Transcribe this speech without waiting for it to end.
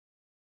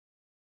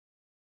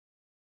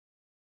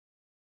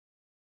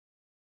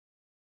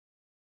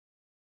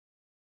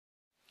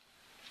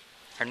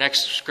Our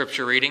next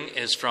scripture reading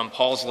is from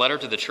Paul's letter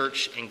to the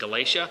church in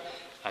Galatia,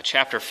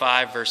 chapter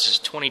 5, verses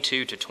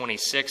 22 to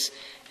 26,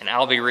 and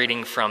I'll be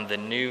reading from the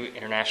New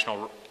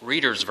International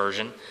Reader's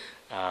Version,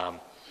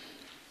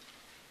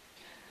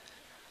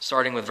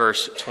 starting with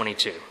verse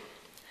 22.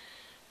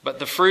 But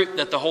the fruit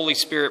that the Holy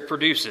Spirit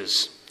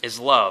produces is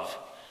love,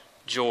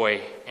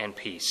 joy, and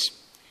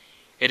peace.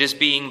 It is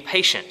being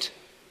patient,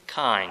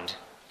 kind,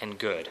 and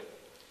good.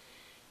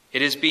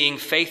 It is being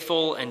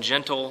faithful and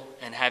gentle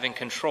and having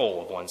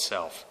control of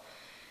oneself.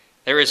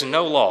 There is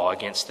no law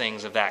against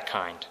things of that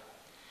kind.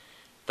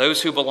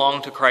 Those who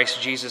belong to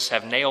Christ Jesus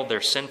have nailed their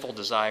sinful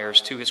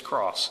desires to his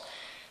cross.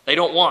 They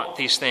don't want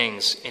these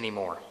things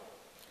anymore.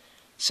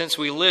 Since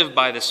we live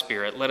by the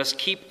Spirit, let us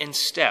keep in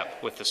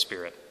step with the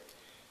Spirit.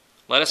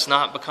 Let us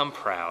not become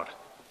proud.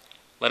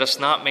 Let us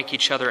not make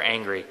each other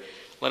angry.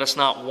 Let us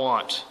not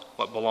want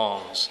what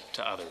belongs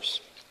to others.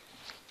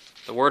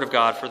 The word of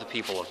God for the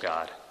people of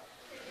God.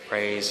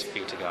 Praise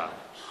be to God.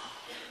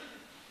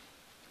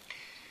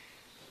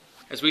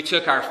 As we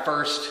took our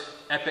first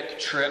epic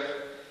trip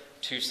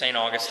to St.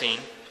 Augustine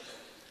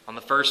on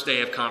the first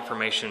day of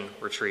confirmation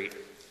retreat,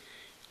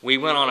 we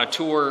went on a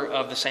tour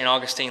of the St.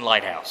 Augustine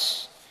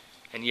Lighthouse.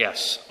 And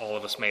yes, all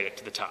of us made it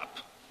to the top.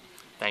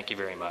 Thank you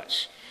very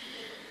much.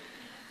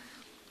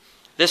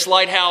 This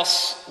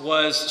lighthouse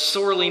was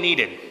sorely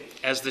needed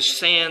as the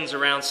sands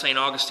around St.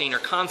 Augustine are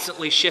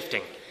constantly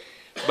shifting.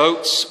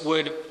 Boats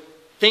would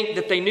think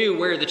that they knew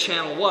where the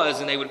channel was,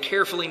 and they would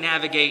carefully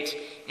navigate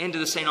into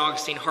the St.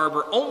 Augustine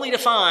harbor, only to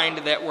find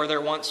that where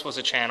there once was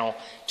a channel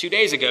 2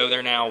 days ago,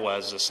 there now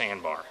was a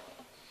sandbar.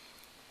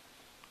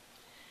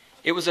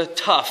 It was a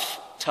tough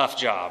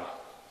job.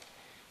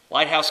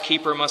 Lighthouse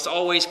keeper must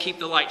always keep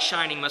the light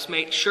shining, must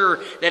make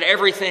sure that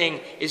everything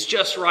is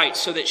just right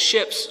so that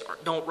ships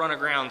don't run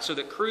aground, so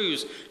that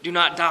crews do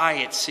not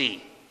die at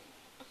sea.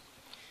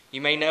 You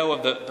may know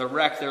of the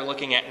wreck they're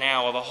looking at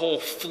now, of a whole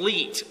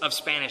fleet of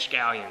Spanish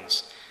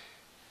galleons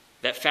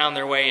that found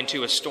their way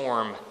into a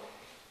storm,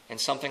 and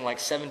something like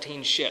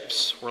 17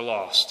 ships were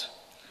lost,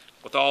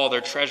 with all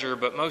their treasure,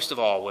 but most of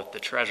all with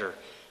the treasure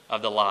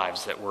of the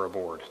lives that were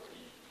aboard.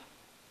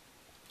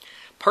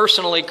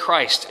 Personally,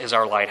 Christ is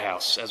our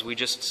lighthouse, as we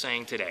just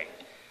sang today.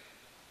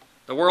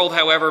 The world,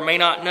 however, may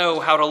not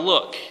know how to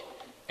look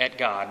at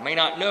God, may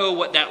not know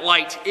what that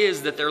light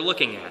is that they're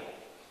looking at.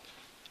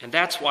 And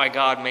that's why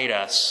God made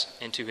us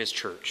into his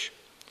church.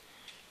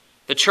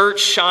 The church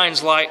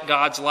shines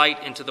God's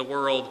light into the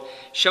world,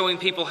 showing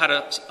people how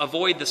to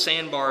avoid the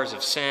sandbars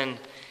of sin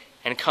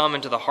and come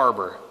into the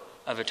harbor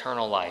of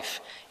eternal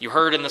life. You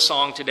heard in the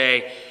song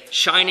today,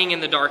 shining in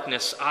the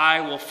darkness,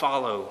 I will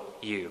follow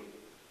you.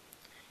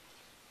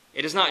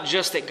 It is not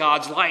just that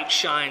God's light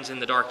shines in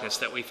the darkness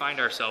that we find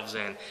ourselves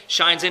in,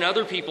 shines in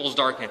other people's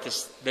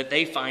darkness that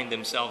they find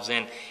themselves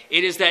in.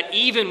 It is that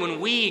even when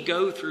we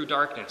go through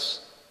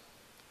darkness,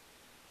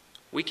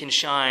 we can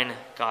shine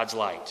God's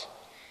light.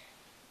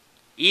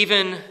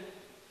 Even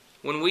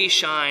when we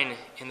shine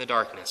in the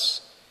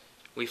darkness,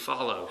 we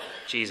follow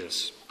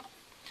Jesus.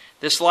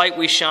 This light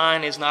we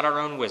shine is not our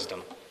own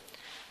wisdom.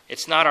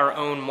 It's not our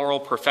own moral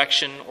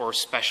perfection or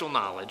special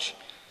knowledge.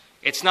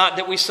 It's not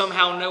that we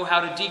somehow know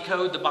how to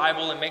decode the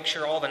Bible and make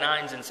sure all the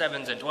 9s and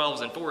 7s and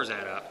 12s and 4s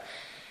add up.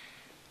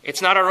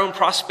 It's not our own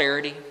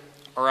prosperity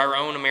or our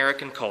own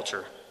American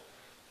culture,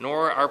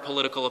 nor our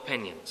political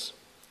opinions.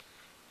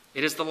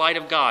 It is the light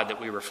of God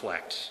that we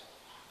reflect,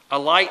 a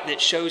light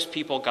that shows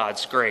people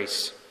God's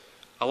grace,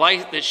 a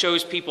light that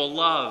shows people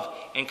love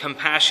and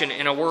compassion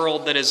in a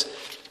world that is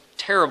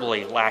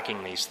terribly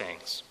lacking these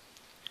things,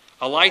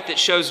 a light that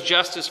shows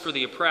justice for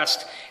the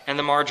oppressed and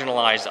the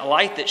marginalized, a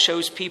light that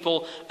shows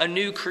people a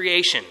new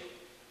creation,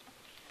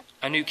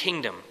 a new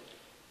kingdom,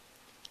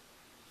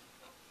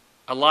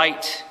 a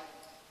light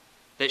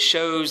that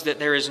shows that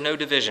there is no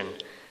division,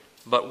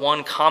 but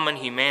one common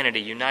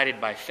humanity united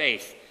by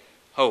faith,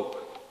 hope,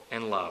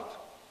 and love.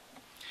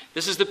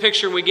 This is the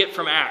picture we get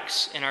from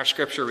Acts in our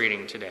scripture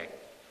reading today.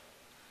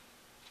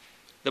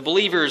 The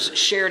believers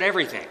shared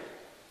everything.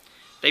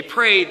 They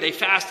prayed, they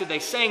fasted, they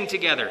sang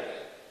together.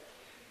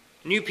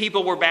 New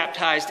people were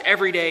baptized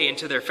every day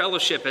into their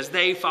fellowship as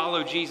they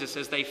followed Jesus,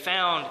 as they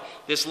found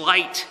this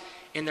light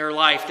in their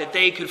life that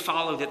they could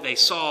follow, that they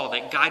saw,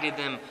 that guided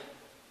them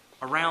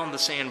around the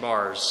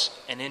sandbars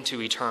and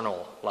into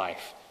eternal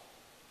life.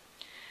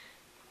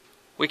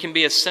 We can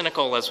be as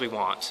cynical as we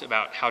want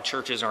about how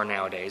churches are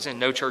nowadays, and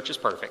no church is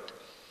perfect.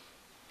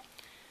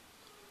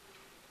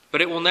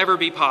 But it will never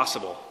be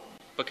possible,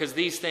 because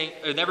these things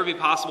it'll never be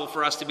possible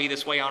for us to be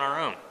this way on our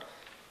own.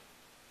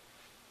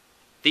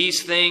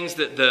 These things,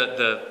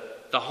 the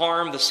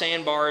harm, the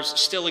sandbars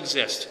still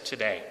exist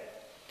today.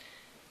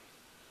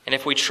 And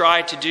if we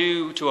try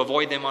to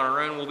avoid them on our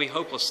own, we'll be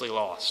hopelessly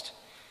lost,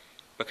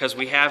 because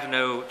we have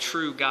no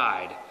true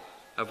guide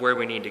of where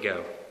we need to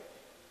go.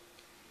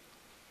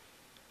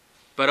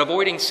 But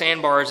avoiding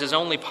sandbars is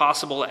only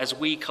possible as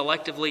we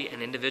collectively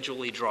and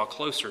individually draw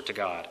closer to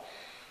God.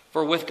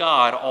 For with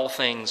God, all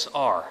things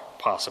are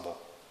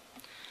possible.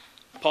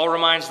 Paul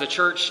reminds the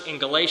church in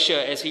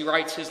Galatia as he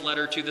writes his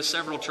letter to the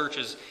several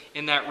churches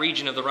in that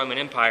region of the Roman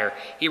Empire.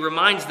 He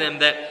reminds them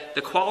that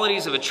the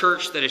qualities of a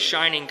church that is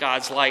shining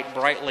God's light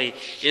brightly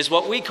is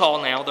what we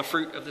call now the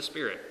fruit of the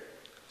Spirit: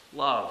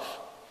 love,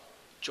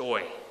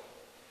 joy,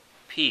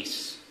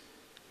 peace,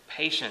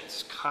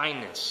 patience,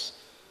 kindness,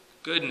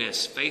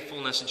 goodness,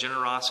 faithfulness,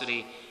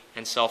 generosity,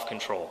 and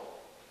self-control.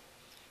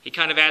 He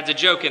kind of adds a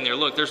joke in there.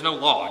 Look, there's no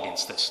law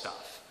against this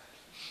stuff.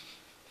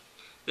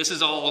 This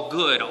is all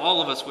good.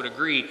 All of us would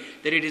agree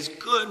that it is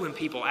good when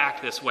people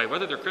act this way,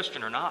 whether they're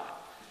Christian or not.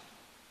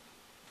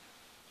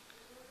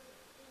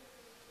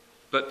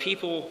 But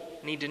people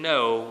need to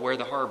know where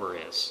the harbor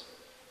is.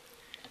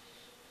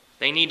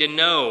 They need to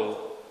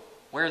know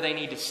where they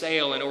need to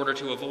sail in order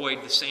to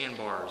avoid the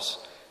sandbars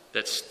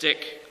that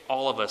stick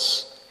all of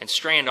us and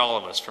strand all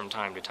of us from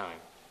time to time.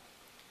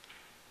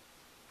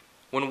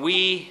 When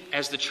we,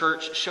 as the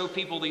church, show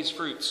people these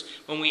fruits,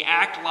 when we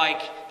act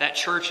like that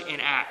church in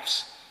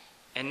Acts,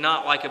 and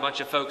not like a bunch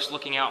of folks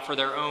looking out for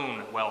their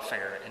own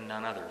welfare and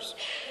none others,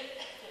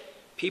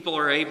 people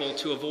are able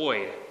to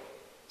avoid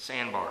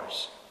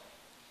sandbars.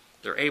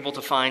 They're able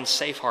to find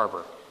safe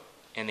harbor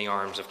in the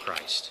arms of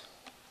Christ.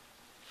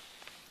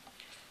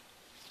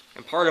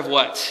 And part of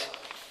what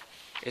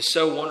is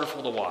so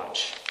wonderful to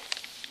watch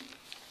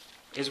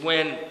is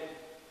when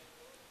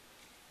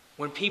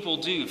people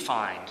do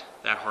find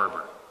that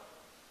harbor.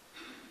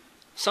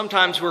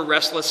 Sometimes we're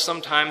restless,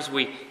 sometimes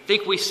we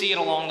think we see it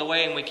along the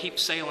way and we keep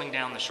sailing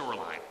down the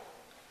shoreline.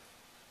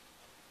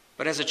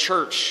 But as a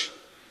church,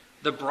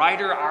 the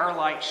brighter our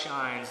light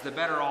shines, the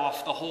better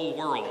off the whole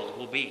world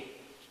will be.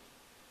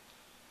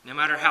 No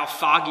matter how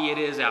foggy it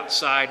is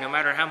outside, no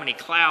matter how many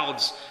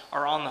clouds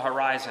are on the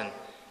horizon,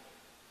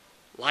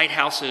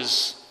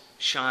 lighthouses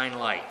shine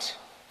light.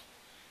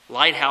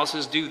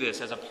 Lighthouses do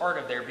this as a part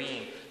of their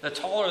being. The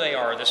taller they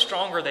are, the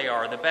stronger they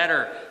are, the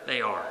better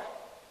they are.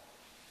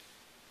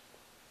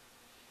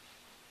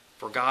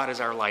 For God is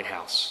our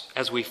lighthouse.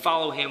 As we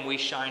follow him, we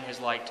shine his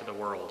light to the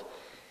world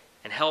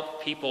and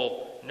help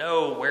people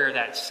know where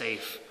that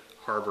safe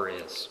harbor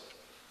is.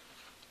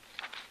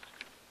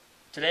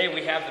 Today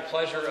we have the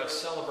pleasure of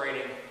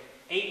celebrating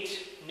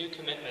 8 new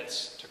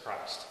commitments to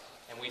Christ.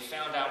 And we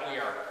found out we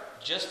are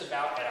just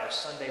about at our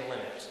Sunday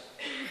limit.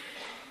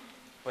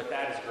 But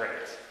that is great.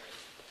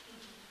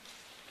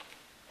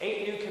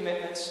 8 new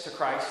commitments to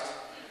Christ.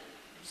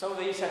 Some of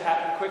these have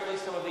happened quickly,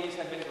 some of these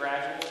have been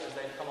gradual as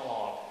they've come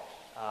along.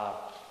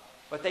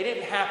 But they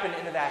didn't happen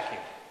in a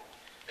vacuum.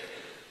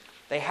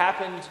 They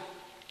happened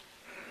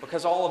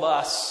because all of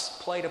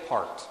us played a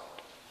part.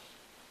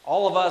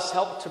 All of us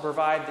helped to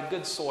provide the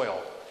good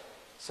soil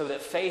so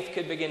that faith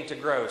could begin to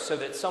grow, so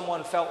that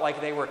someone felt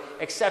like they were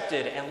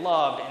accepted and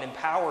loved and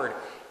empowered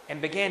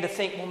and began to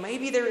think, well,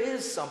 maybe there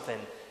is something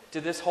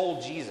to this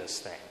whole Jesus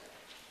thing.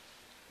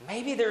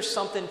 Maybe there's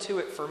something to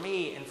it for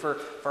me and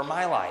for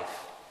my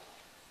life.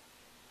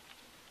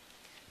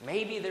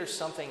 Maybe there's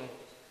something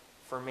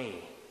for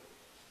me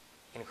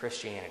in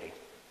Christianity.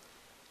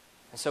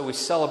 And so we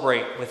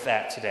celebrate with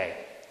that today.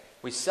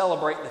 We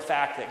celebrate the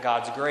fact that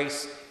God's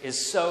grace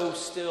is still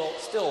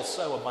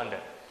so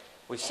abundant.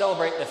 We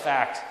celebrate the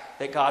fact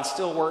that God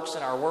still works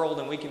in our world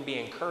and we can be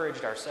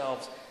encouraged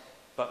ourselves.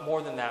 But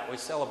more than that, we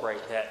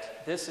celebrate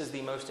that this is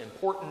the most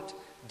important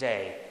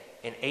day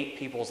in 8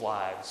 people's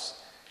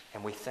lives.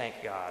 And we thank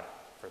God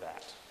for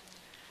that.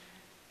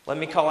 Let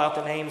me call out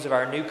the names of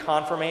our new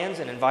confirmands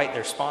and invite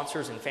their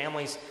sponsors and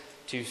families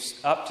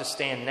up to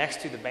stand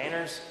next to the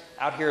banners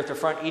out here at the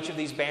front. Each of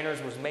these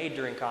banners was made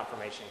during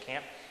confirmation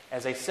camp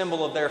as a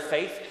symbol of their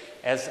faith,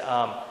 as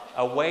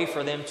a way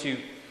for them to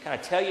kind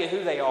of tell you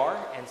who they are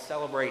and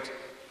celebrate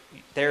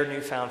their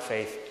newfound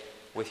faith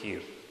with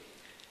you.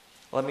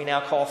 Let me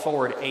now call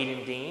forward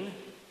Aiden Dean,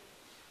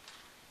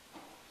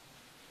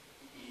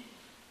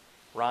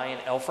 Ryan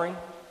Elfring,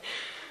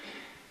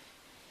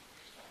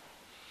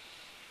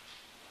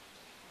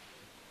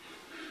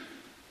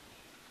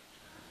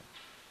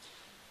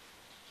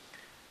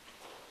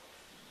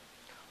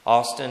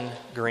 Austin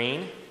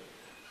Green,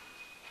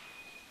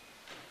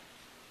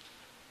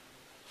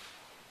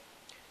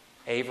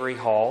 Avery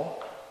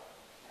Hall,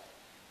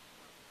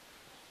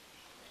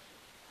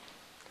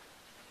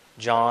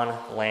 John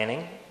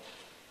Lanning,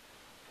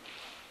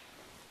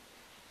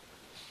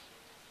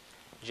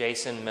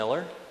 Jason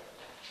Miller,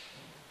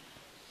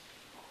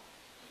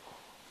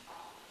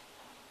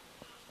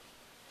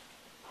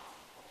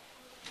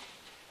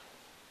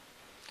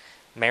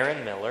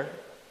 Marin Miller,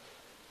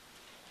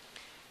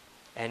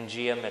 and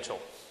Gia Mitchell.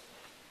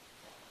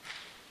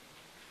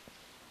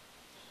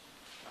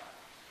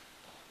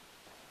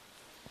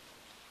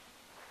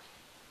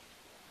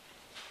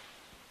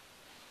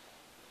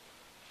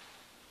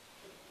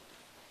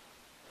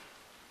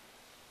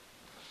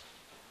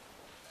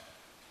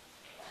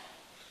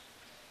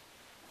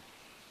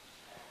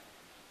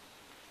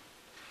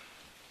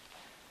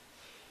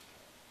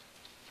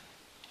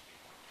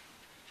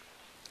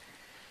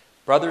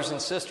 Brothers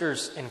and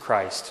sisters in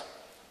Christ,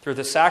 through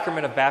the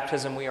sacrament of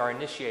baptism, we are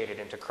initiated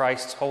into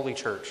Christ's holy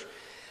church.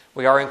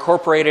 We are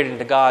incorporated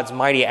into God's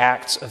mighty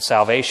acts of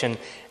salvation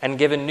and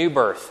given new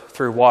birth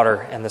through water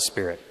and the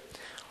Spirit.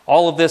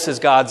 All of this is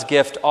God's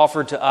gift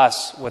offered to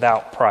us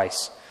without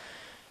price.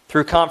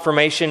 Through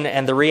confirmation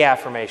and the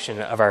reaffirmation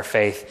of our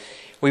faith,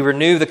 we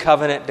renew the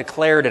covenant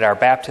declared at our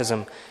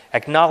baptism,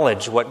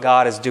 acknowledge what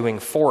God is doing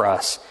for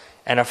us,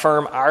 and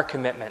affirm our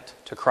commitment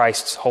to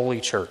Christ's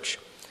holy church.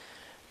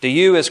 Do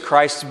you, as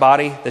Christ's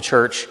body, the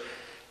church,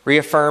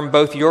 reaffirm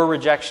both your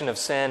rejection of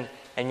sin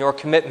and your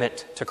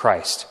commitment to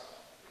Christ?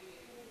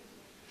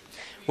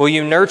 Will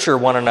you nurture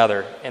one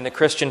another in the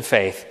Christian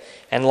faith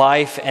and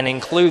life and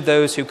include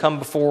those who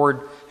come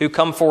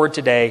forward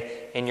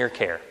today in your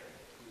care?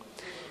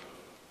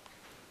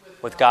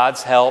 With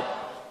God's help,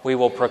 we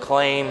will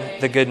proclaim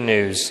the good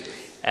news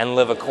and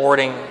live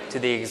according to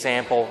the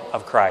example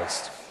of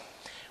Christ.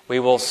 We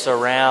will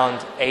surround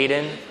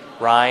Aiden,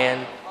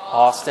 Ryan,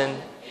 Austin,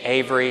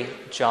 Avery,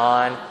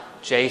 John,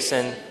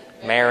 Jason,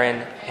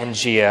 Marin, and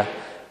Gia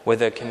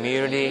with a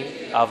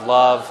community of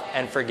love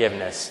and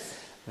forgiveness,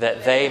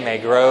 that they may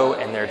grow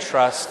in their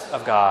trust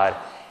of God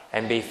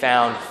and be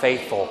found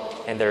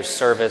faithful in their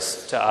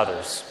service to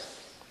others.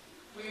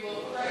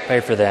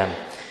 Pray for them,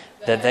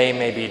 that they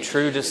may be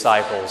true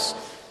disciples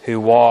who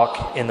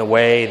walk in the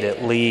way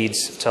that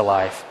leads to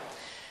life.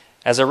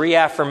 As a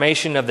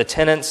reaffirmation of the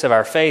tenets of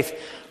our faith,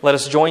 let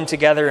us join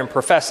together in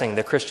professing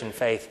the Christian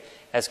faith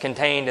as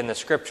contained in the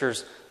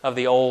Scriptures of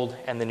the Old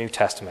and the New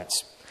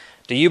Testaments.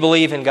 Do you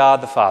believe in God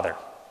the Father?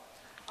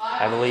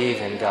 I believe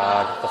in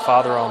God the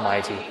Father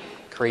Almighty,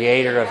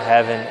 Creator of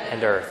heaven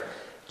and earth.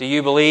 Do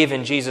you believe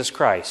in Jesus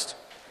Christ?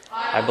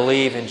 I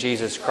believe in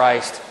Jesus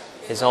Christ,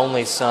 His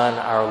only Son,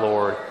 our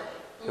Lord,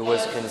 who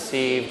was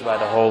conceived by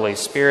the Holy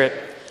Spirit,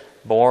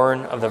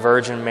 born of the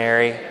Virgin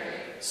Mary,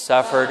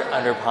 suffered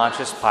under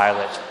Pontius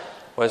Pilate,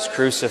 was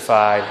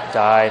crucified,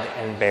 died,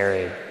 and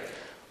buried.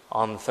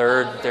 On the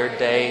third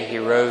day he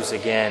rose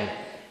again.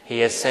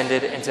 He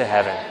ascended into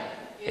heaven,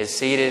 is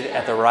seated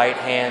at the right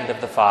hand of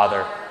the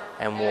Father,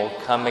 and will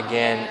come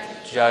again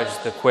to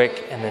judge the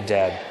quick and the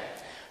dead.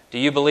 Do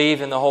you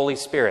believe in the Holy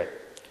Spirit?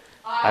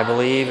 I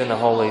believe in the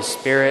Holy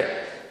Spirit,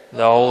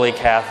 the Holy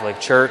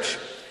Catholic Church,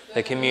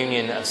 the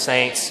communion of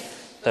saints,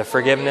 the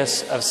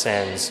forgiveness of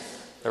sins,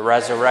 the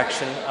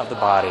resurrection of the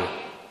body,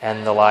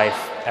 and the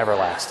life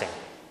everlasting.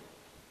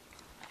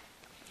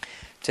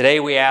 Today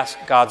we ask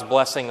God's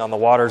blessing on the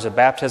waters of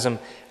baptism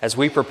as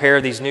we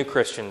prepare these new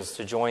Christians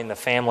to join the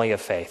family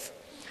of faith.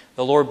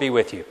 The Lord be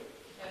with you.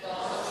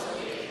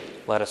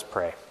 Let us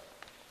pray.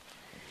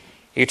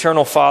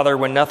 Eternal Father,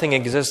 when nothing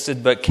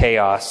existed but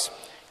chaos,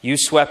 you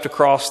swept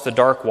across the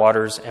dark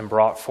waters and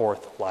brought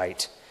forth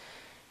light.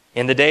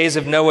 In the days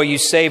of Noah, you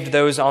saved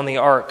those on the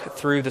ark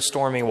through the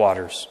stormy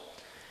waters.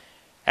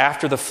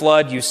 After the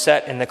flood, you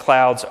set in the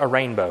clouds a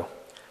rainbow,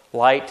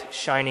 light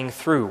shining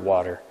through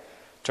water,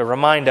 to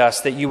remind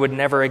us that you would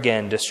never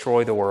again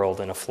destroy the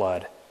world in a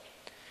flood.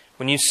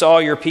 When you saw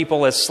your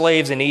people as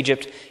slaves in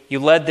Egypt, you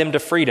led them to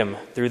freedom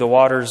through the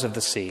waters of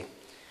the sea.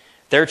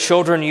 Their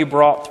children you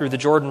brought through the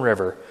Jordan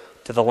River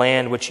to the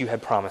land which you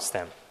had promised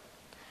them.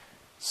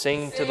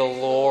 Sing to the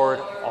Lord,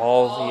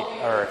 all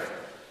the earth.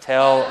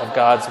 Tell of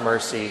God's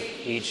mercy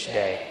each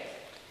day.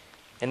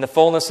 In the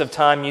fullness of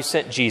time you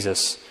sent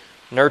Jesus,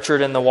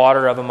 nurtured in the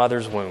water of a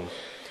mother's womb.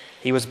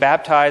 He was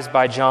baptized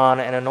by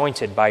John and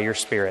anointed by your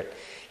Spirit.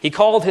 He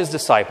called his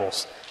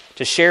disciples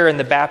to share in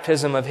the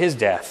baptism of his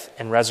death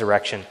and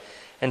resurrection,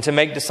 and to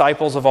make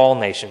disciples of all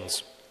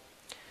nations.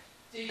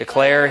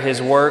 Declare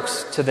his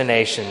works to the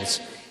nations,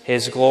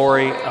 his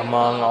glory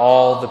among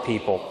all the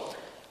people.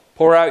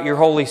 Pour out your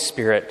Holy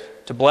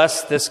Spirit to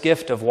bless this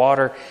gift of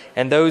water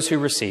and those who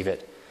receive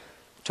it,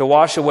 to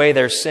wash away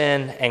their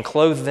sin and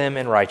clothe them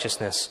in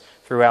righteousness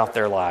throughout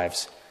their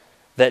lives,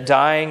 that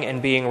dying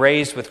and being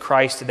raised with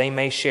Christ they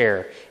may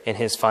share in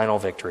his final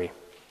victory.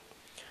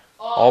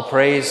 All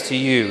praise to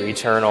you,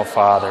 eternal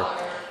Father,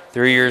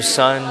 through your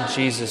Son,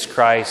 Jesus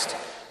Christ,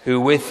 who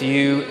with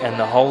you and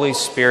the Holy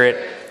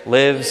Spirit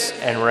lives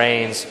and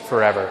reigns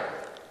forever.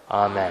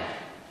 Amen.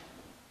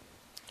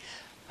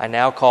 I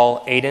now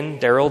call Aidan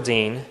Darrell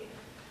Dean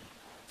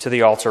to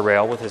the altar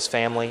rail with his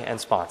family and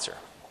sponsor.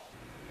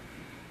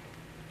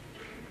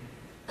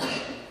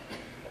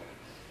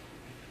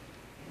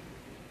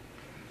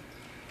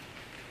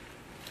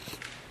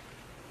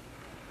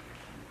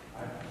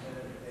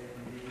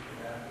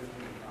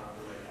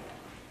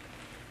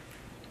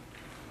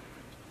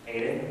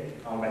 Aidan,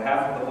 on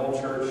behalf of the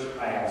whole church,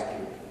 I ask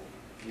you,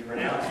 do you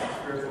renounce the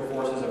spiritual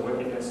forces of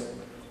wickedness,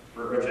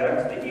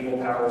 reject the evil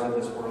powers of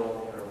this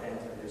world, and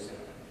repent of your sin?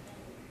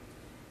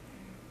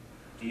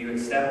 Do you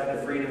accept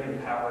the freedom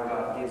and power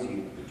God gives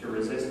you to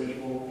resist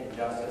evil,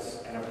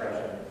 injustice, and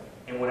oppression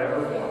in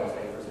whatever forms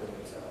they present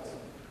themselves?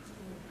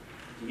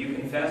 Do you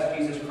confess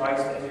Jesus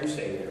Christ as your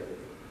Savior,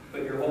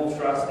 put your whole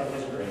trust in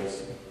his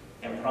grace,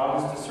 and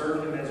promise to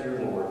serve him as your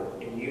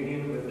Lord in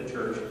union with the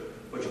church,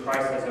 which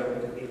Christ has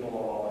opened to people of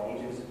all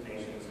ages,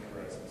 nations,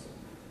 and races?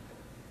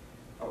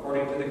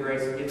 According to the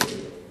grace given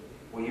you,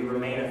 will you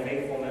remain a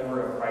faithful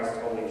member of Christ's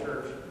holy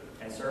church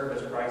and serve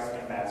as Christ's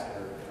ambassador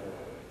in the world?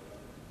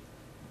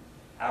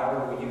 Our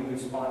who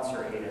sponsor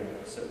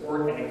Aiden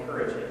support and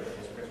encourage him in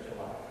his Christian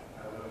life?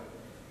 I will.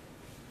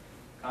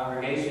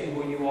 Congregation,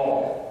 will you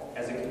all,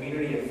 as a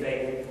community of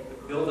faith,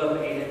 build up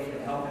Aiden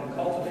and help him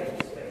cultivate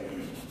his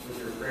faith with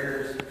your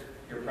prayers,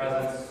 your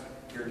presence,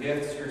 your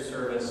gifts, your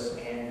service,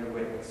 and your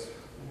witness?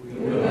 We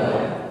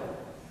will.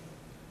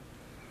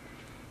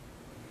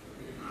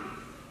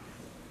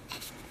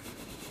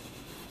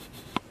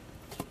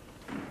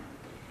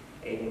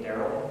 Aiden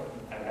Darrell,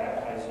 I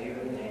baptize you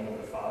in the name of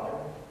the Father,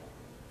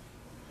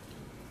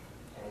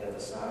 and of the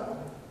Son,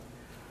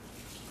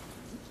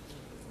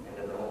 and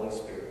of the Holy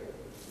Spirit.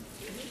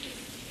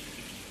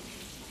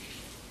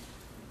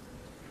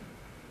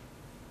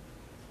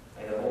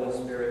 May the Holy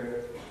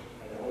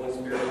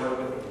Spirit work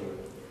within you,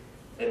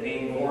 that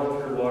being born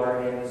through water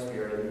and the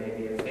Spirit, you may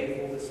be a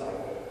faithful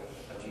disciple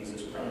of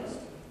Jesus Christ.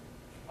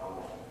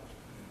 Amen.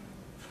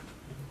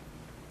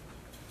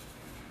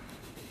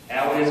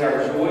 Now it is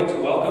our joy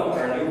to welcome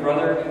our new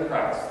brother in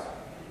Christ.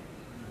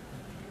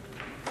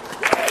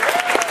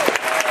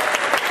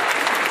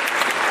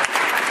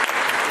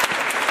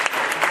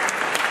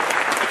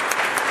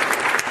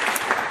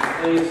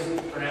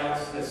 Please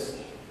pronounce this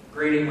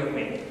greeting with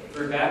me.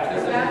 Through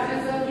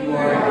baptism, you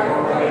are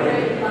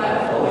incorporated by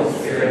the Holy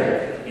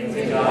Spirit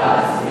into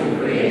God's new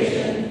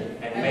creation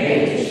and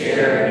made to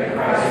share in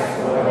Christ's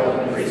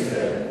royal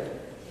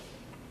priesthood.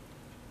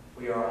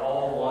 We are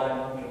all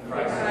one in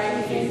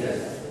Christ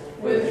Jesus.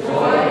 With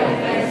joy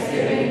and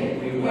thanksgiving,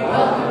 we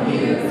welcome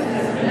you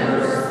as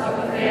members of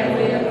the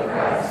family of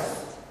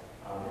Christ.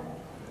 Amen.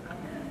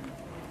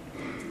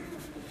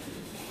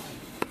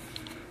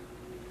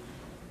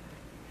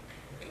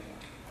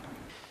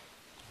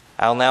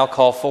 I'll now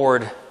call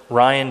forward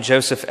Ryan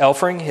Joseph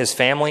Elfring, his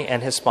family,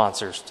 and his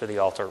sponsor to the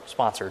altar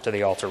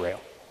rail.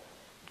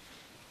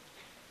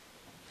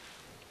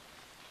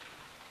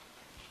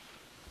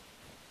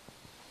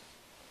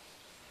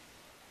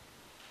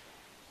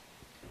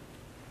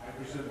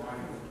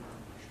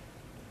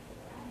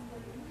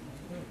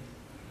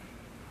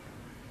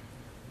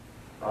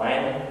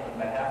 Ryan, on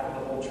behalf of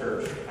the whole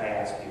church, I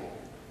ask you,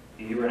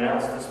 do you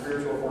renounce the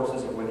spiritual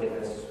forces of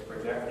wickedness,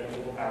 reject the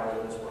evil powers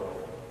of this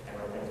world, and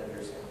repent of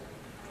your sin?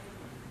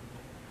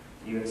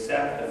 Do you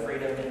accept the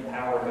freedom and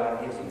power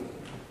God gives you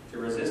to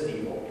resist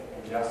evil,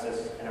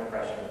 injustice, and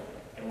oppression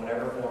in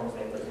whatever forms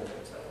they present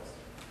themselves?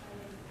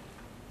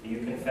 Do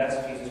you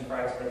confess Jesus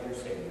Christ as your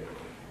Savior,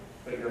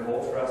 put your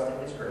whole trust in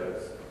His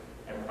grace,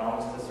 and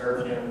promise to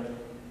serve Him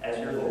as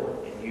your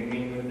Lord in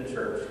union with the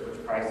church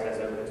which Christ has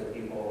opened to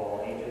people of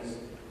all ages,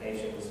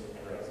 nations,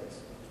 and races?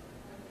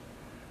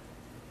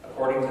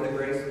 According to the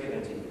grace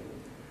given to you,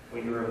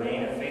 will you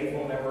remain a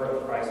faithful member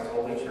of Christ's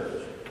holy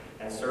church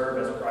and serve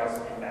as Christ's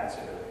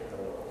ambassador in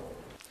the world?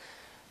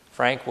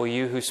 Frank, will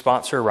you, who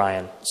sponsor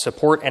Ryan,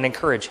 support and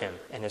encourage him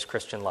in his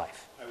Christian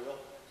life? I will.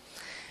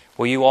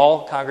 Will you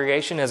all,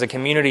 congregation, as a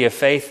community of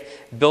faith,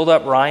 build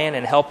up Ryan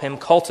and help him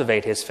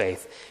cultivate his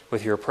faith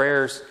with your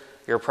prayers,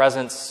 your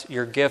presence,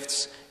 your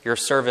gifts, your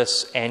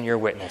service, and your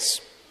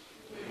witness?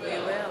 We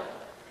will.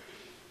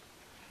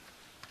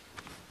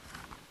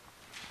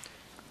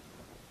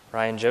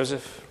 Ryan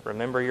Joseph,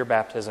 remember your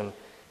baptism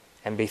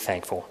and be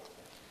thankful.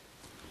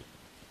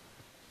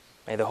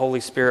 May the Holy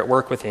Spirit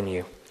work within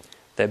you,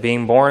 that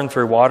being born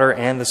through water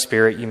and the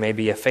Spirit, you may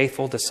be a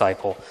faithful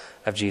disciple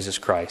of Jesus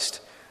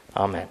Christ.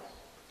 Amen.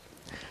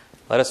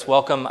 Let us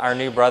welcome our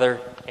new brother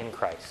in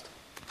Christ.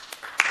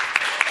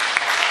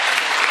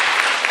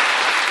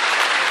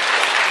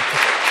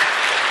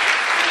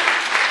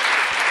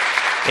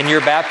 In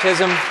your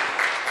baptism,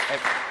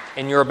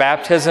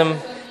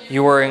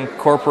 you were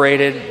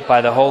incorporated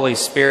by the Holy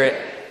Spirit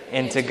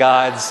into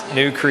God's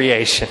new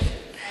creation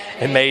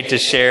and made to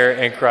share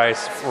in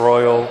Christ's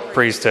royal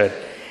priesthood.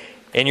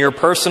 In your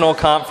personal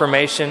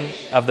confirmation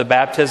of the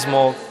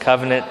baptismal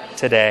covenant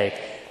today,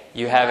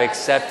 you have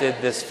accepted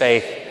this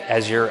faith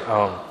as your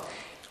own.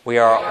 We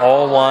are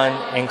all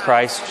one in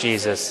Christ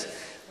Jesus.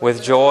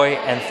 With joy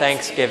and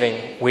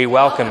thanksgiving, we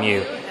welcome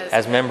you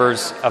as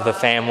members of the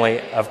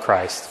family of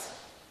Christ.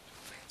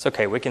 It's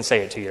okay, we can say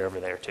it to you over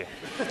there too.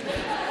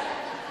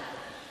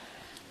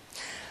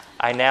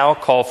 I now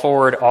call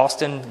forward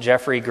Austin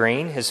Jeffrey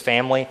Green, his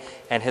family,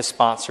 and his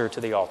sponsor to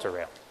the altar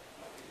rail.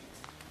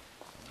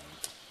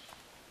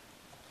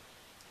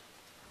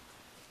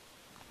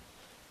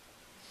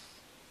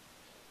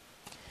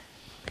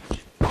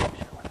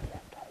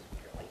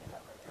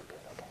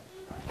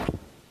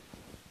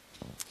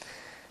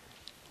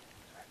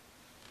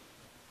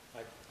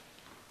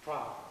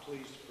 I'm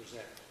pleased to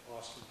present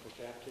Austin for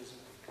baptism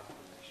and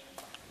confirmation.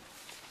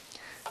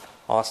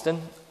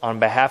 Austin, on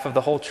behalf of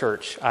the whole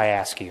church, I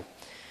ask you,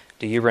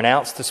 do you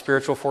renounce the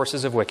spiritual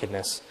forces of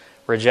wickedness,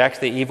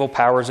 reject the evil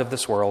powers of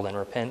this world, and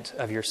repent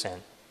of your sin?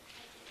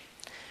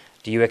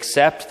 Do you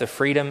accept the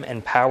freedom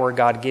and power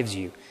God gives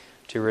you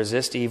to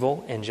resist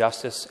evil,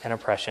 injustice, and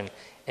oppression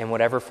in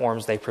whatever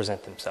forms they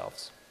present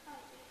themselves?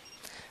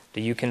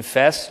 Do you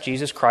confess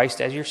Jesus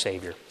Christ as your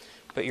Savior,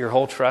 put your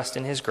whole trust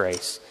in His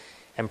grace,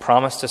 and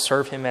promise to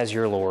serve Him as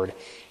your Lord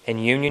in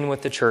union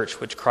with the church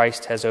which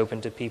Christ has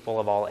opened to people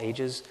of all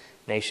ages,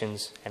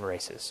 nations, and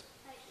races.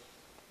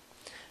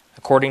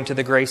 According to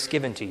the grace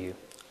given to you,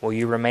 will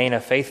you remain a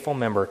faithful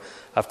member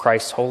of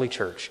Christ's holy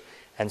church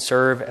and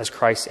serve as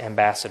Christ's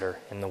ambassador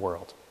in the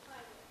world?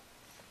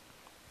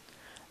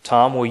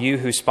 Tom, will you,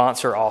 who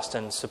sponsor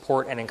Austin,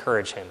 support and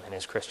encourage him in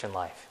his Christian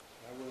life?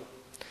 I will.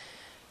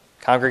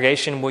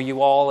 Congregation, will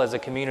you all, as a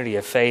community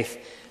of faith,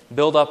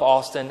 build up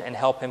Austin and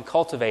help him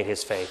cultivate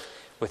his faith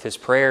with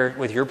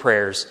your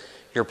prayers,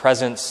 your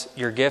presence,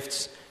 your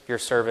gifts, your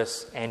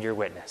service, and your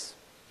witness?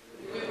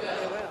 We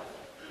will.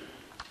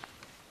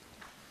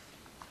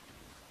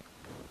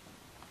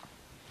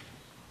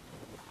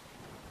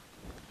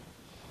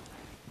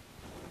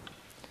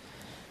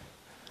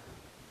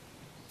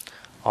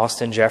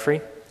 Austin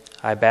Jeffrey,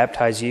 I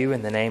baptize you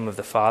in the name of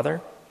the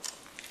Father,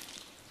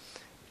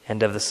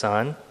 and of the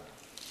Son,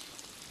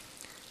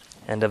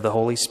 and of the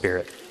Holy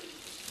Spirit.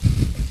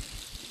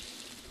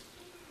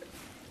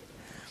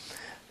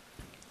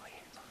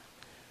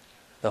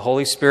 The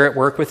Holy Spirit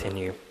work within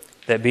you,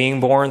 that being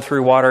born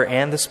through water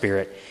and the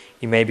Spirit,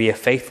 you may be a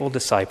faithful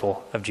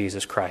disciple of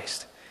Jesus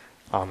Christ.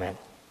 Amen.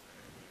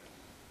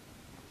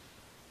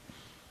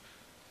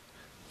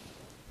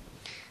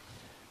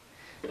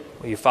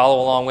 Will you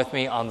follow along with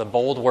me on the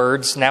bold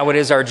words? Now it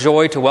is our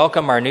joy to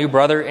welcome our new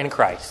brother in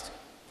Christ.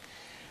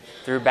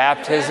 Through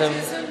baptism,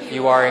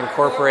 you are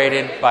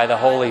incorporated by the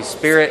Holy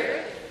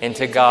Spirit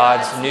into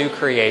God's new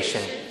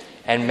creation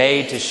and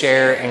made to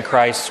share in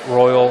Christ's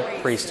royal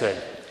priesthood.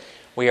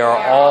 We are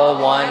all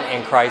one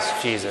in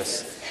Christ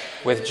Jesus.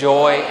 With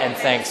joy and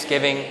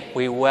thanksgiving,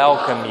 we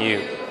welcome you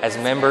as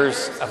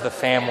members of the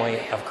family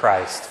of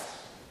Christ.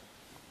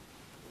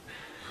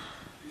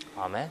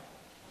 Amen.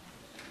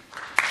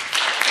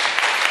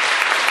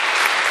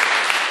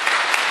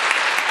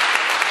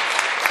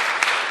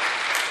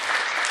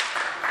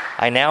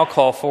 I now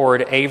call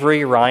forward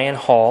Avery Ryan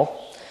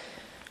Hall,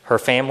 her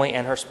family,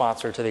 and her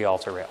sponsor to the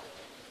altar rail.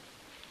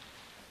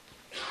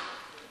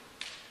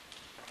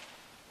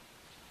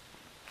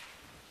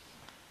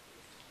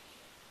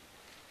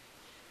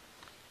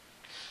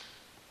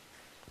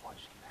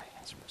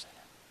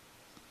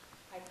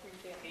 I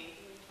present Avery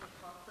for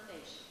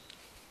confirmation.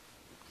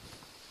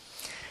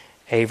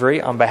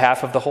 Avery, on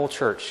behalf of the whole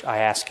church, I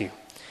ask you,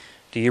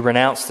 do you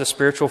renounce the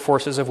spiritual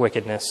forces of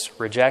wickedness,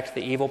 reject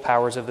the evil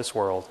powers of this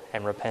world,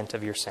 and repent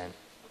of your sin?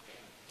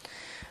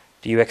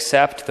 Do you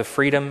accept the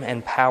freedom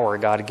and power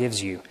God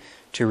gives you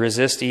to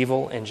resist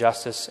evil,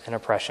 injustice, and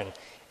oppression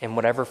in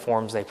whatever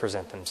forms they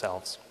present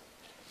themselves?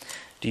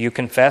 Do you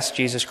confess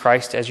Jesus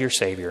Christ as your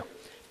Savior,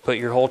 put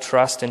your whole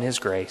trust in His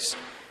grace,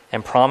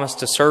 and promise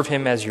to serve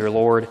Him as your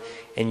Lord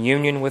in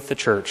union with the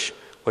church,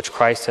 which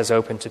Christ has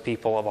opened to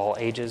people of all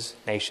ages,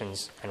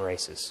 nations, and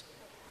races?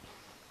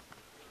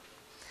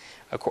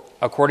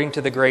 According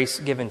to the grace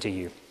given to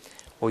you,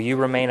 will you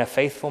remain a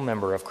faithful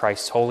member of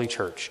Christ's holy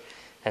church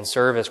and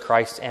serve as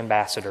Christ's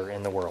ambassador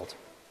in the world?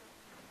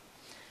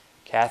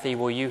 Kathy,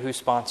 will you, who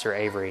sponsor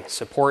Avery,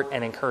 support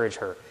and encourage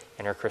her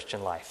in her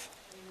Christian life?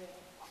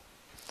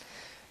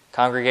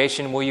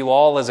 Congregation, will you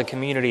all, as a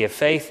community of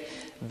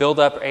faith, build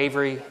up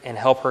Avery and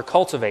help her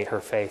cultivate her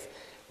faith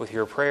with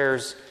your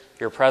prayers,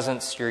 your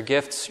presence, your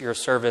gifts, your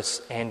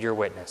service, and your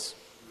witness?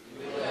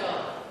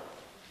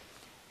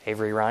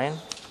 Avery Ryan,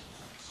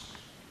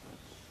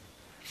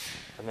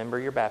 remember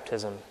your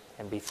baptism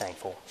and be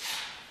thankful.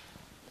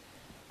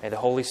 May the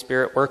Holy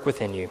Spirit work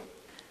within you,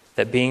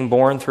 that being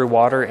born through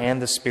water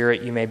and the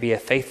Spirit, you may be a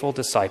faithful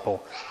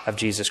disciple of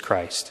Jesus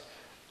Christ.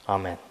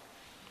 Amen.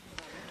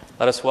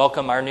 Let us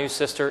welcome our new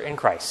sister in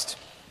Christ.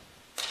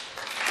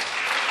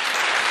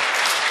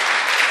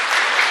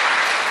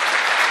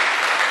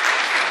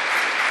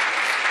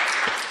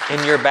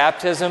 In your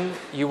baptism,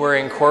 you were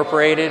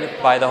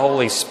incorporated by the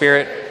Holy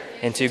Spirit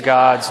into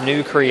God's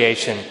new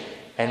creation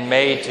and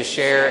made to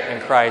share in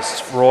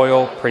Christ's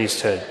royal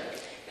priesthood.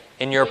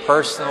 In your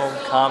personal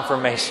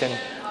confirmation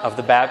of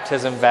the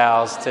baptism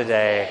vows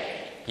today,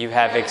 you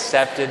have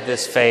accepted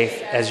this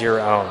faith as your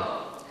own.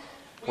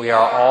 We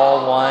are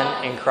all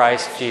one in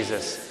Christ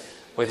Jesus.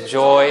 With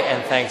joy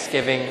and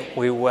thanksgiving,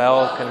 we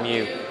welcome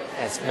you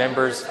as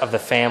members of the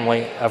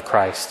family of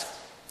Christ.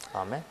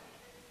 Amen.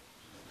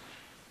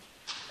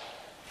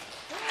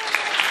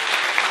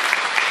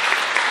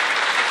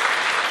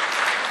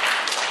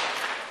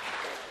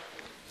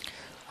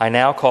 I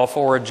now call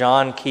forward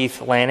John Keith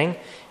Lanning,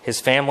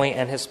 his family,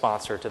 and his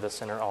sponsor to the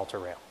center altar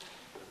rail.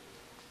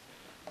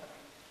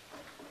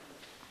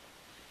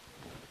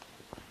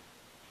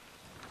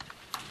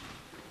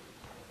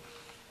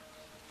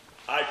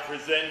 I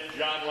present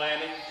John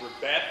Lanning for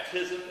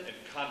baptism and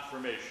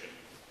confirmation.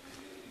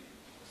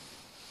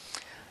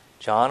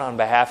 John, on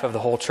behalf of the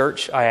whole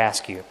church, I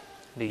ask you,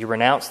 do you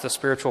renounce the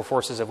spiritual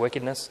forces of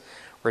wickedness,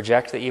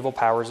 reject the evil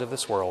powers of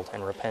this world,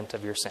 and repent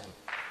of your sin?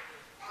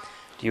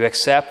 Do you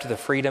accept the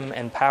freedom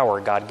and power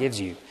God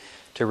gives you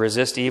to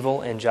resist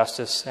evil,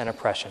 injustice, and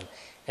oppression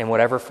in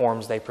whatever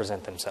forms they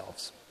present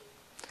themselves?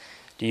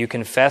 Do you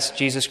confess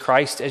Jesus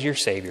Christ as your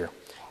Savior,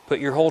 put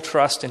your whole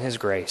trust in His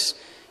grace,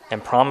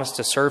 and promise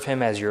to serve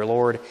Him as your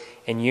Lord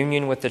in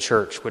union with the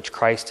church which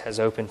Christ has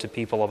opened to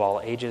people of all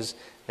ages,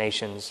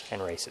 nations,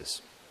 and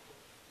races.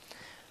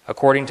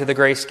 According to the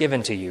grace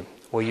given to you,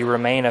 will you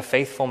remain a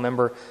faithful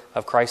member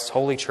of Christ's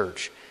holy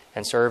church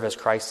and serve as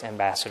Christ's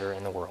ambassador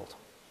in the world?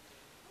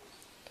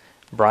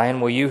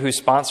 Brian, will you, who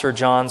sponsor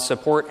John,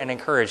 support and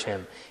encourage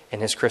him in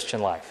his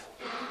Christian life?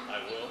 I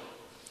will.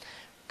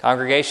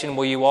 Congregation,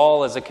 will you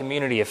all, as a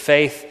community of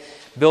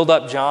faith, build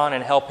up John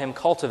and help him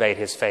cultivate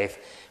his faith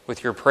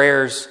with your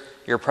prayers,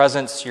 your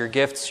presence, your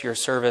gifts, your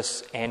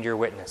service, and your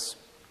witness?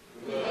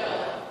 We will.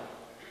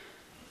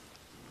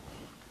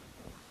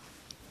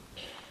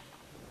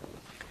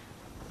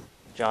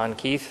 John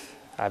Keith,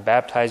 I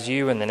baptize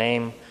you in the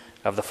name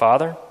of the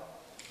Father,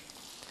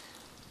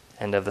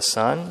 and of the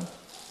Son,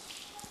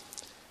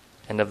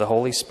 and of the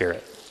Holy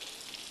Spirit.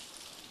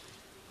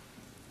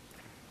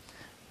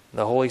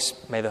 May the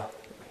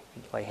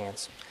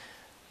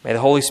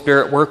Holy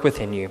Spirit work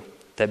within you,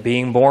 that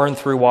being born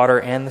through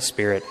water and the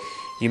Spirit,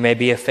 you may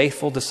be a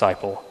faithful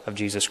disciple of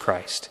Jesus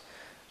Christ.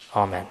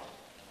 Amen.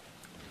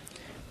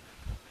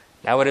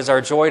 Now it is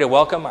our joy to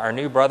welcome our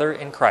new brother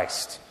in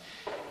Christ.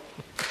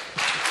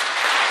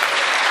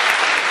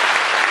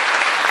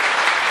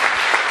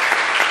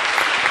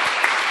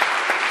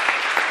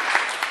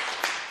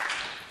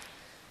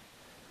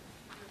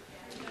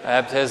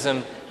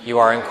 Baptism, you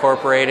are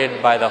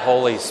incorporated by the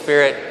Holy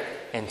Spirit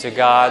into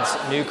God's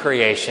new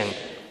creation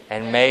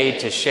and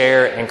made to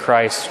share in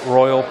Christ's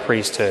royal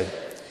priesthood.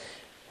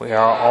 We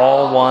are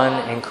all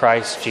one in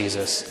Christ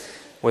Jesus.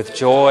 With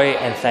joy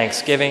and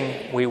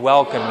thanksgiving, we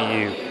welcome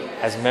you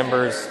as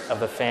members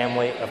of the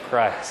family of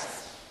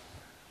Christ.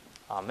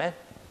 Amen.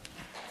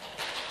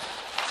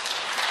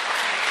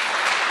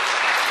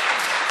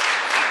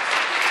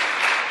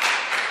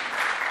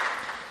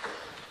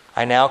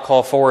 I now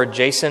call forward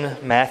Jason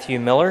Matthew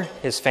Miller,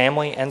 his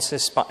family, and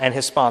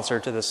his sponsor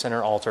to the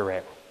center altar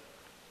rail.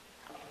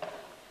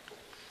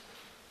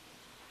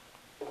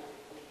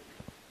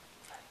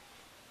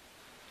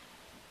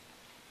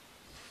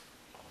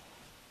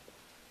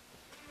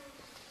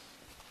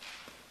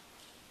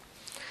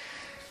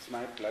 It's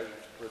my pleasure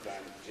to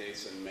present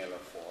Jason Miller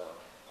for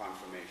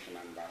confirmation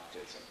and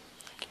baptism.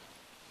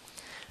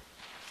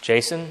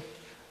 Jason,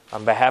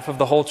 on behalf of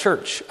the whole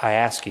church, I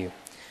ask you,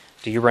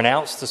 do you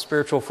renounce the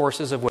spiritual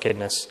forces of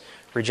wickedness,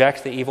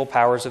 reject the evil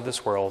powers of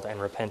this world, and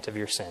repent of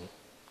your sin?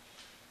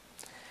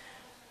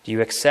 Do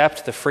you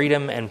accept the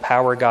freedom and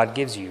power God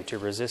gives you to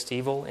resist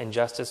evil,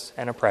 injustice,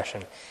 and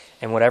oppression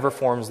in whatever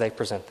forms they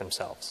present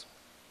themselves?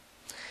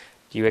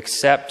 Do you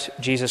accept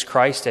Jesus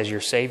Christ as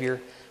your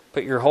Savior,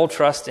 put your whole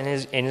trust in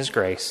His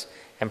grace,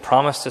 and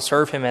promise to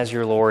serve Him as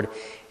your Lord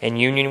in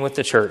union with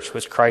the church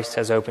which Christ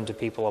has opened to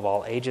people of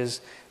all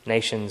ages,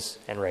 nations,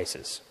 and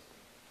races?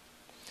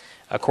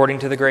 According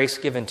to the grace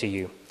given to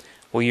you,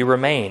 will you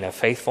remain a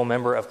faithful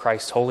member of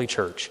Christ's holy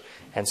church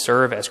and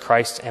serve as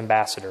Christ's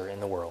ambassador in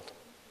the world?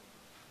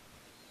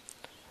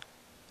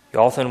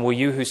 Yalthan, will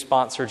you, who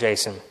sponsor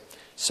Jason,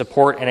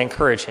 support and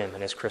encourage him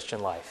in his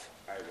Christian life?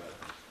 I will.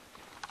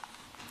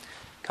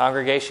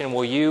 Congregation,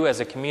 will you,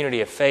 as a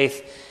community of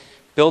faith,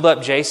 build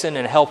up Jason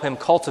and help him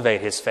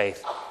cultivate his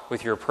faith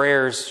with your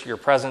prayers, your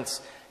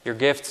presence, your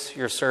gifts,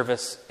 your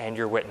service, and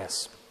your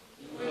witness?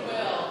 We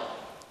will.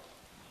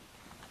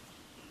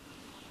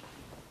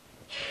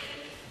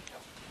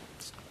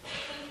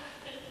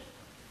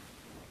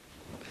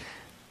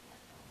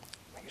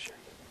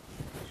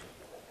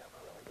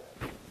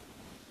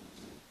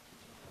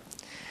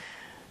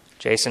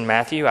 Jason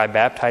Matthew, I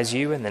baptize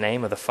you in the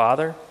name of the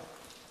Father,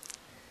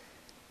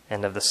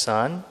 and of the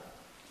Son,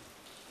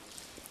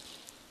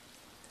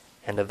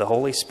 and of the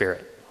Holy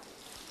Spirit.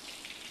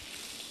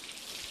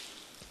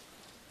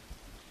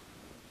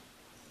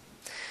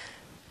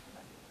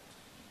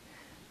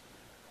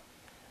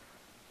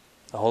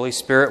 The Holy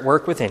Spirit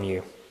work within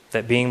you,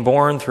 that being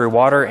born through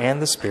water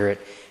and the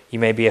Spirit, you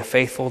may be a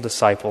faithful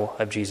disciple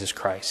of Jesus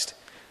Christ.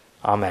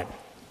 Amen.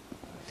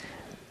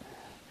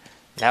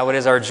 Now it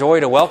is our joy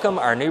to welcome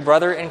our new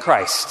brother in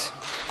Christ.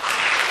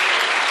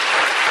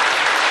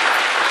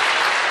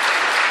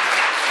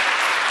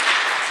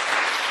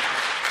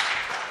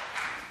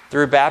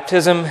 Through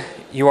baptism,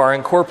 you are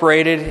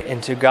incorporated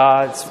into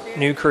God's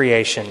new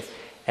creation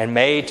and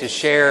made to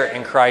share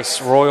in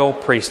Christ's royal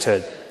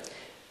priesthood.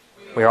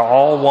 We are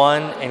all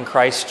one in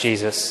Christ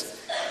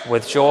Jesus.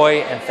 With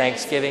joy and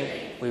thanksgiving,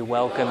 we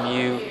welcome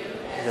you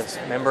as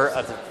a member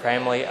of the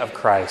family of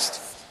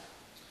Christ.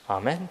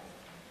 Amen.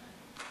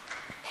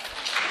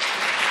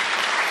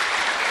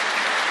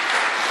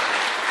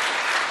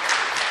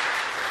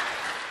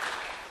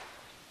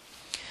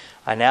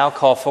 I now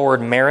call forward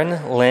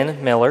Marin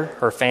Lynn Miller,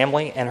 her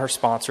family, and her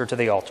sponsor to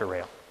the altar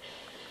rail.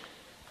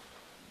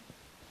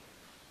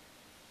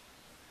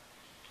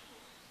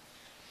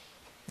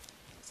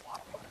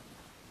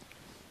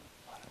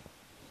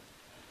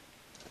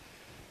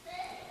 I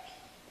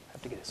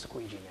have to get a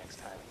squeegee next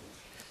time.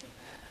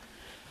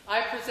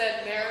 I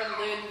present Marin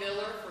Lynn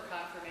Miller for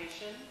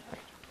confirmation.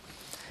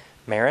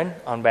 Marin,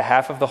 on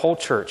behalf of the whole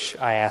church,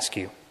 I ask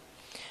you,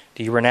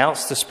 Do you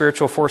renounce the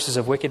spiritual forces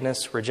of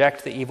wickedness,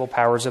 reject the evil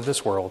powers of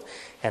this world,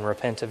 and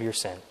repent of your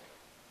sin?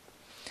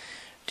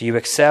 Do you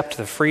accept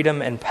the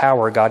freedom and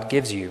power God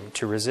gives you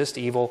to resist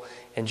evil,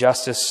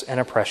 injustice, and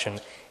oppression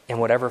in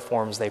whatever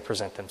forms they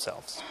present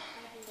themselves?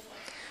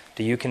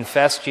 Do you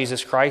confess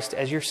Jesus Christ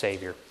as your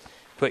Savior,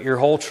 put your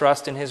whole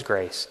trust in His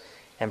grace,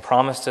 and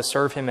promise to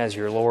serve Him as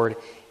your Lord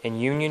in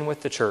union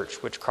with the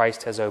church which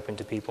Christ has opened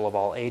to people of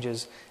all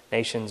ages,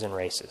 nations, and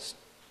races?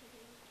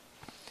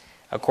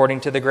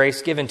 According to the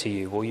grace given to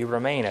you, will you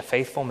remain a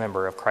faithful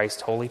member of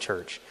Christ's holy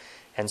church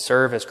and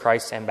serve as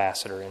Christ's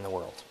ambassador in the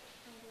world?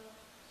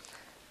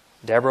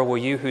 Deborah, will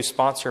you, who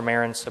sponsor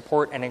Marin,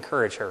 support and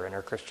encourage her in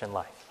her Christian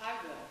life? I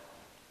will.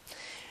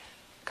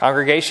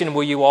 Congregation,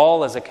 will you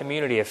all, as a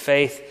community of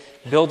faith,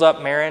 build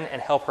up Marin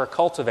and help her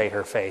cultivate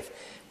her faith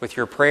with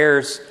your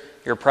prayers,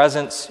 your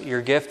presence,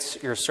 your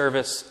gifts, your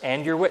service,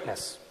 and your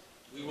witness?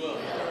 We will.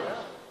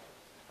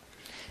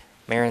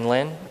 Marin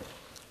Lynn,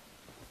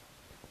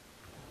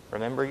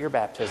 remember your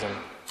baptism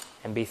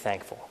and be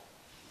thankful.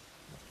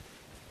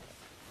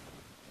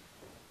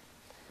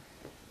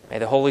 May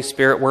the Holy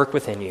Spirit work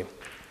within you,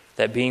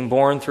 that being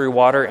born through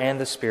water and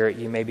the Spirit,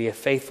 you may be a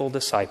faithful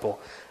disciple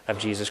of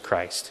Jesus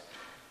Christ.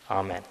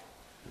 Amen.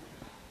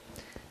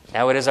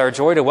 Now it is our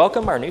joy to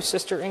welcome our new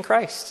sister in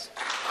Christ.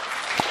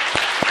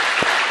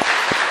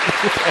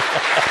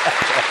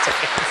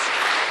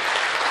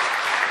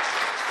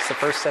 It's the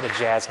first set of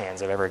jazz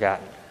hands I've ever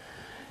gotten.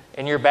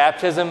 In your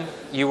baptism,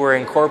 you were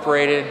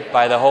incorporated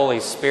by the Holy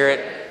Spirit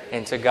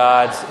into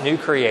God's new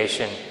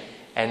creation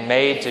and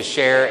made to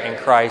share in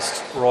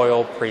Christ's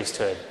royal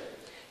priesthood.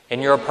 In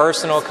your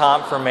personal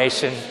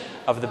confirmation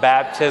of the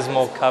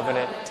baptismal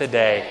covenant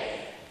today,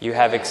 you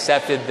have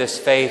accepted this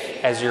faith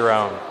as your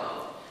own.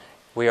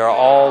 We are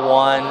all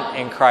one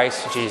in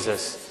Christ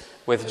Jesus.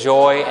 With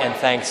joy and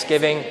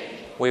thanksgiving,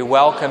 we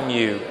welcome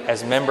you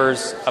as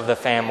members of the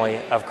family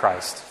of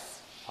Christ.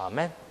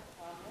 Amen.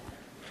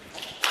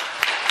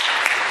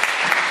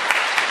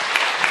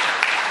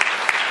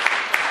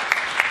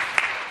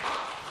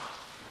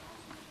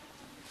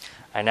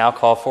 I now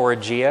call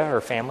forward Gia, her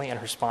family, and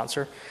her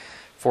sponsor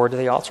forward to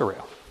the altar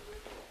rail.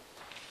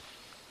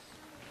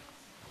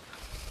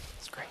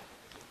 That's great.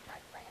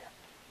 Right here.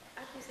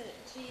 I present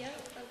Gia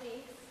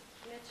Elise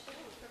Mitchell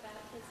for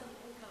baptism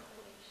and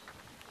confirmation.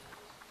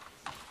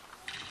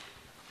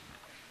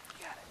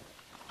 Got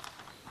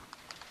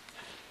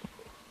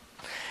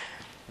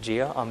it.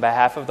 Gia, on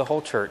behalf of the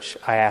whole church,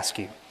 I ask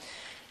you,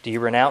 do you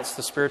renounce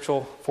the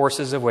spiritual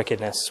forces of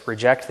wickedness,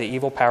 reject the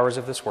evil powers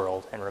of this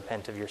world, and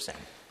repent of your sin?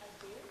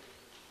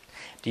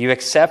 Do you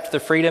accept the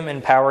freedom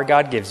and power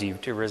God gives you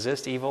to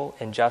resist evil,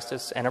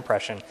 injustice, and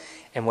oppression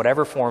in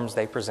whatever forms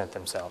they present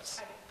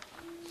themselves?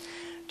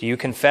 Do you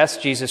confess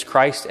Jesus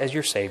Christ as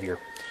your Savior,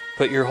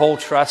 put your whole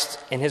trust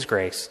in His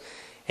grace,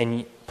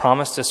 and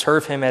promise to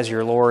serve Him as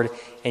your Lord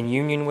in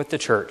union with the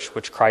church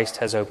which Christ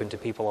has opened to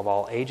people of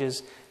all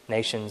ages,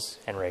 nations,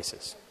 and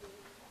races?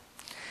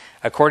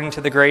 According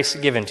to the grace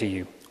given to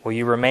you, will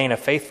you remain a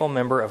faithful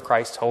member of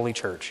Christ's holy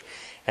church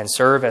and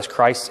serve as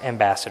Christ's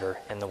ambassador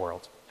in the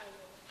world?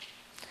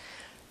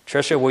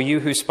 Tricia, will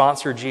you, who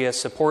sponsor Gia,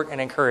 support and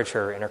encourage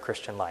her in her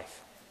Christian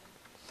life?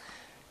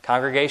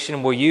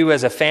 Congregation, will you,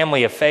 as a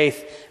family of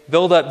faith,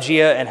 build up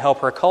Gia and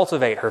help her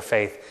cultivate her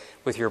faith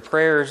with your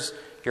prayers,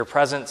 your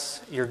presence,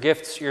 your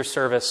gifts, your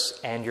service,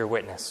 and your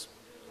witness?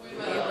 We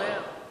will.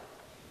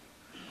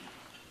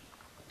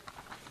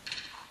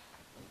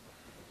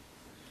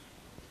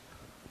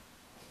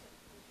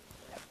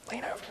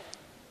 Lean over.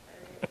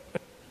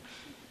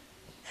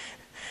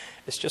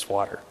 It's just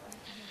water.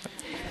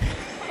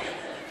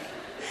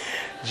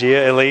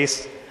 Gia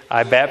Elise,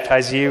 I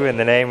baptize you in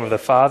the name of the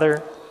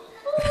Father,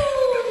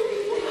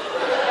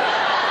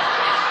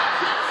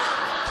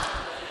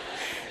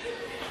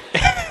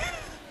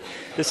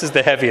 this is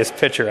the heaviest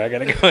pitcher, I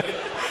gotta go,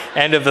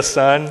 and of the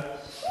Son,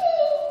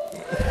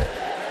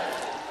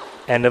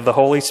 and of the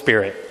Holy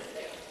Spirit.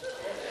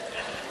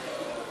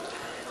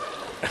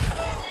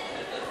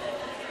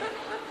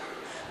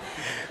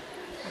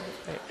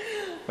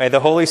 May the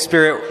Holy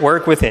Spirit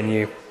work within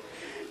you,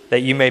 that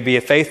you may be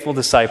a faithful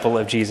disciple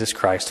of Jesus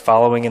Christ,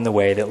 following in the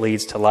way that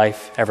leads to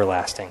life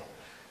everlasting.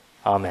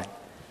 Amen.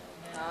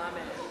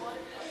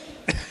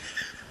 Amen.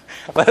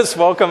 Let us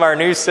welcome our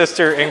new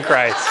sister in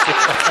Christ.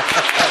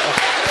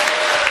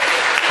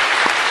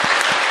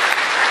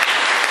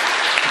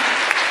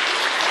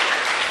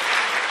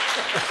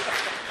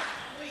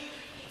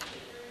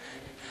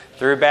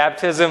 Through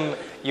baptism,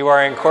 you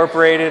are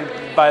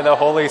incorporated by the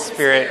Holy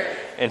Spirit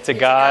into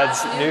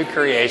God's new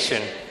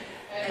creation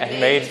and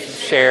made to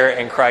share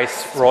in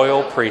Christ's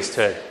royal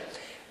priesthood.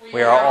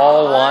 We are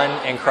all one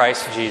in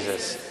Christ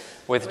Jesus.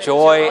 With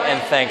joy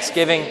and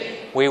thanksgiving,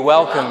 we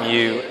welcome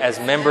you as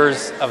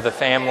members of the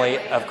family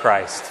of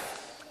Christ.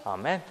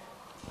 Amen.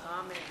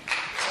 Amen.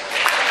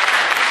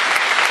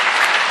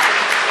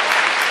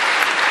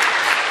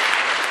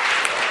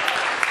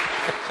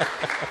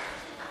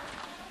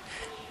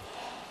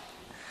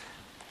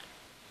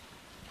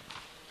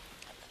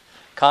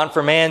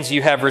 Confirmands,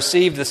 you have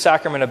received the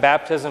sacrament of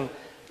baptism.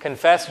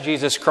 confess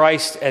Jesus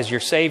Christ as your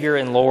Savior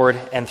and Lord,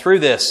 and through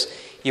this,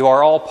 you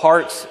are all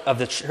part of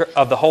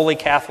the Holy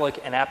Catholic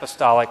and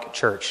Apostolic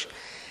Church.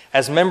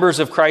 As members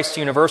of Christ's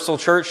Universal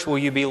Church, will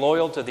you be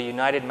loyal to the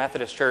United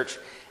Methodist Church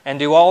and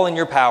do all in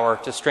your power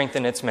to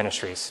strengthen its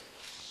ministries?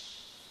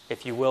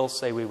 If you will,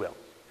 say we will.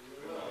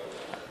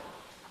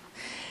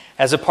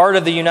 As a part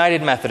of the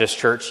United Methodist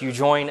Church, you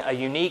join a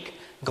unique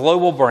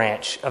global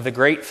branch of the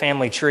great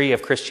family tree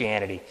of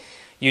Christianity.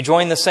 You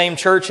join the same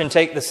church and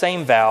take the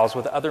same vows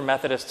with other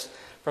Methodists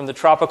from the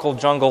tropical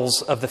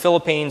jungles of the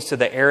Philippines to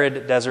the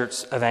arid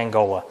deserts of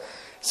Angola.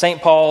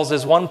 St. Paul's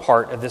is one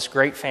part of this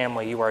great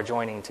family you are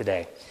joining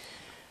today.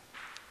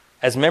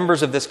 As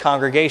members of this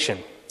congregation,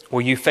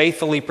 will you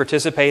faithfully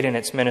participate in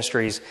its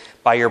ministries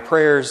by your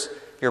prayers,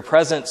 your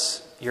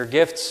presence, your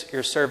gifts,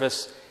 your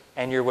service,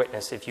 and your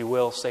witness? If you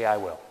will, say I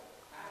will.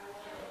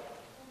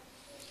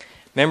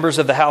 Members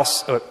of the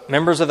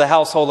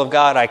household of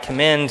God, I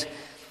commend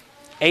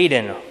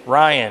Aiden,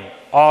 Ryan,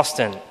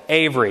 Austin,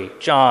 Avery,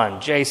 John,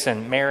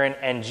 Jason, Marin,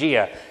 and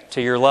Gia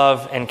to your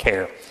love and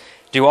care.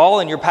 Do all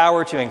in your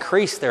power to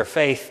increase their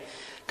faith,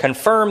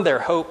 confirm their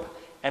hope,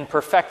 and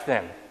perfect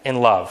them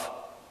in love.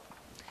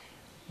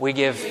 We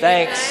give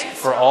thanks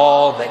for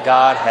all that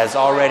God has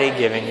already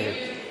given you,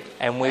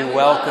 and we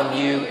welcome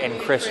you in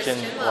Christian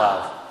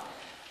love.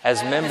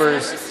 As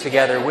members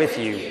together with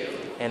you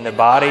in the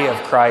body of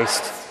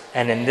Christ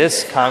and in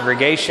this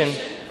congregation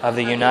of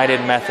the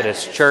United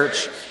Methodist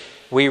Church,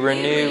 we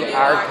renew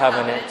our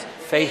covenant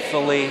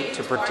faithfully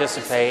to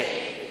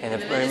participate in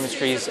the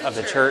ministries of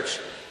the church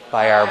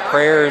by our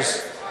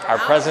prayers, our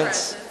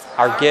presence,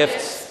 our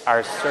gifts,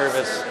 our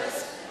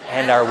service,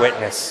 and our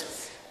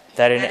witness,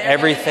 that in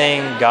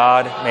everything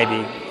God may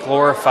be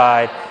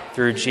glorified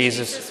through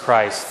Jesus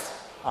Christ.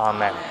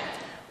 Amen.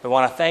 We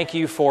want to thank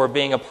you for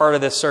being a part of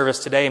this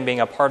service today and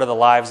being a part of the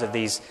lives of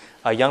these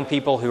young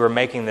people who are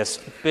making this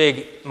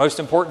big,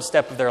 most important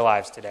step of their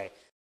lives today.